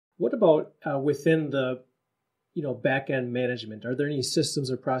What about within the back-end management? Are there any systems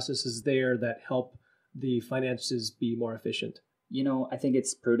or processes there that help the finances be more efficient? I think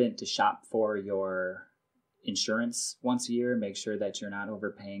it's prudent to shop for your insurance once a year. Make sure that you're not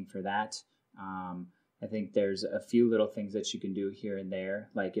overpaying for that. I think there's a few little things that you can do here and there,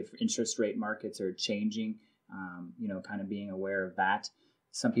 like if interest rate markets are changing, kind of being aware of that.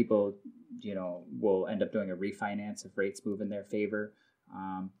 Some people, will end up doing a refinance if rates move in their favor.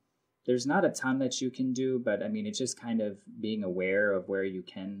 There's not a ton that you can do, but it's just kind of being aware of where you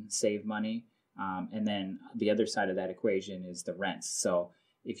can save money. And then the other side of that equation is the rents. So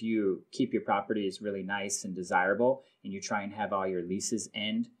if you keep your properties really nice and desirable and you try and have all your leases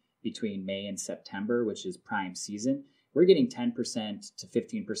end between May and September, which is prime season, we're getting 10% to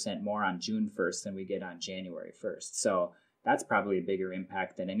 15% more on June 1st than we get on January 1st. So that's probably a bigger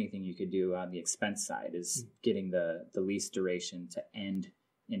impact than anything you could do on the expense side, is getting the lease duration to end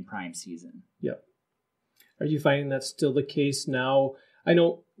in prime season. Yep. Are you finding that's still the case now? I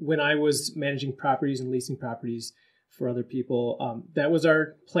know when I was managing properties and leasing properties for other people, that was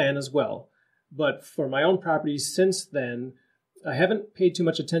our plan as well. But for my own properties since then, I haven't paid too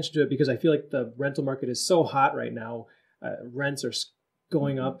much attention to it because I feel like the rental market is so hot right now. Rents are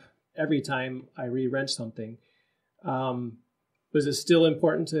going up every time I re-rent something. Was it still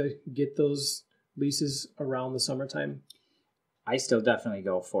important to get those leases around the summertime? I still definitely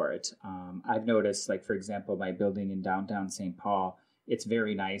go for it. I've noticed, like, for example, my building in downtown St. Paul, it's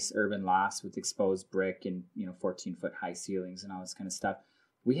very nice, urban loft with exposed brick and, 14-foot high ceilings and all this kind of stuff.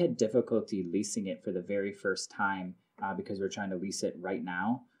 We had difficulty leasing it for the very first time because we're trying to lease it right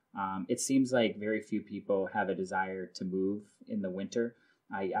now. It seems like very few people have a desire to move in the winter.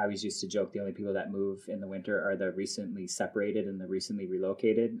 I always used to joke the only people that move in the winter are the recently separated and the recently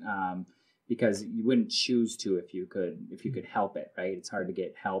relocated, because you wouldn't choose to if you could help it, right? It's hard to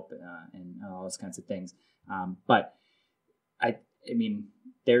get help and all those kinds of things. But I mean,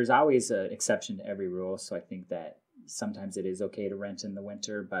 there's always an exception to every rule. So I think that sometimes it is okay to rent in the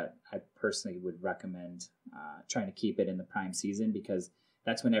winter, but I personally would recommend trying to keep it in the prime season, because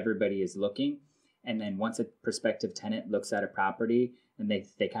that's when everybody is looking. And then once a prospective tenant looks at a property and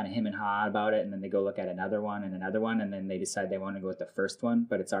they kind of hem and haw about it, and then they go look at another one, and then they decide they want to go with the first one,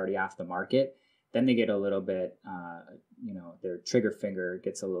 but it's already off the market, then they get a little bit, their trigger finger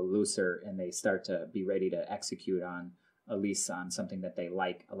gets a little looser, and they start to be ready to execute on a lease on something that they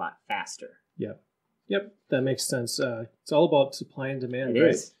like a lot faster. Yep, that makes sense. It's all about supply and demand, It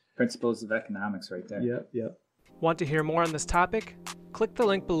right? is. Principles of economics right there. Yep. Want to hear more on this topic? Click the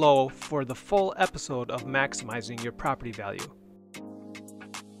link below for the full episode of Maximizing Your Property Value.